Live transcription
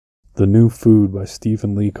The New Food by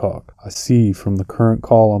Stephen Leacock. I see from the current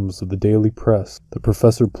columns of the Daily Press that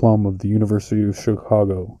Professor Plum of the University of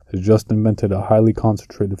Chicago has just invented a highly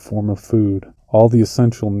concentrated form of food. All the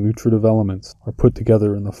essential nutritive elements are put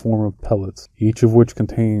together in the form of pellets, each of which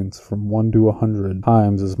contains from 1 to 100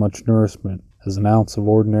 times as much nourishment as an ounce of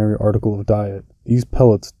ordinary article of diet. These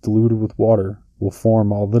pellets, diluted with water, will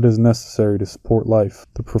form all that is necessary to support life.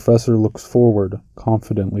 The professor looks forward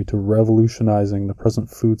confidently to revolutionizing the present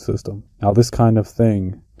food system. Now, this kind of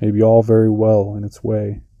thing may be all very well in its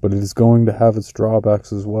way, but it is going to have its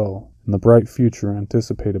drawbacks as well. In the bright future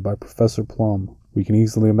anticipated by Professor Plum, we can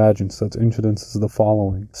easily imagine such incidents as the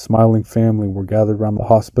following. A smiling family were gathered round the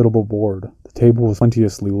hospitable board. The table was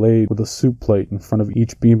plenteously laid with a soup plate in front of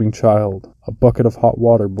each beaming child, a bucket of hot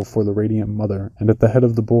water before the radiant mother, and at the head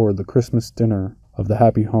of the board the Christmas dinner of the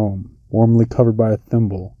happy home, warmly covered by a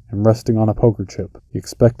thimble and resting on a poker chip. The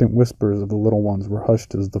expectant whispers of the little ones were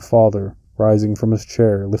hushed as the father, rising from his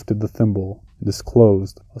chair, lifted the thimble and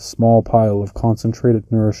disclosed a small pile of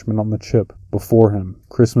concentrated nourishment on the chip before him.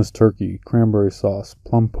 Christmas turkey, cranberry sauce,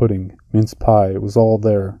 plum pudding, mince pie, it was all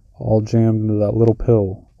there, all jammed into that little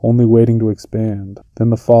pill, only waiting to expand. Then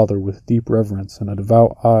the father, with deep reverence and a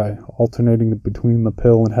devout eye alternating between the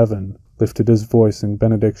pill and heaven, lifted his voice in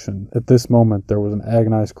benediction. At this moment there was an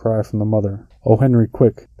agonized cry from the mother. "Oh, Henry,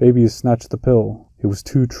 quick! Baby has snatched the pill!" It was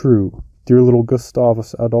too true. Dear little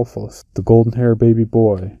Gustavus Adolphus, the golden-haired baby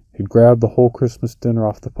boy, had grabbed the whole Christmas dinner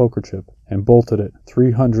off the poker chip and bolted it.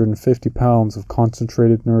 350 pounds of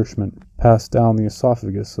concentrated nourishment passed down the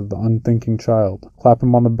esophagus of the unthinking child. "Clap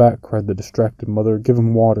him on the back," cried the distracted mother. "Give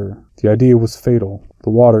him water." The idea was fatal.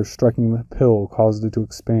 The water striking the pill caused it to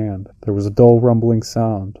expand. There was a dull rumbling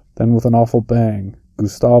sound. Then with an awful bang,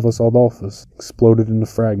 Gustavus Adolphus exploded into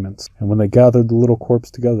fragments, and when they gathered the little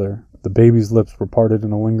corpse together, the baby's lips were parted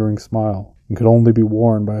in a lingering smile, and could only be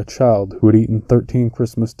worn by a child who had eaten 13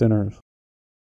 Christmas dinners.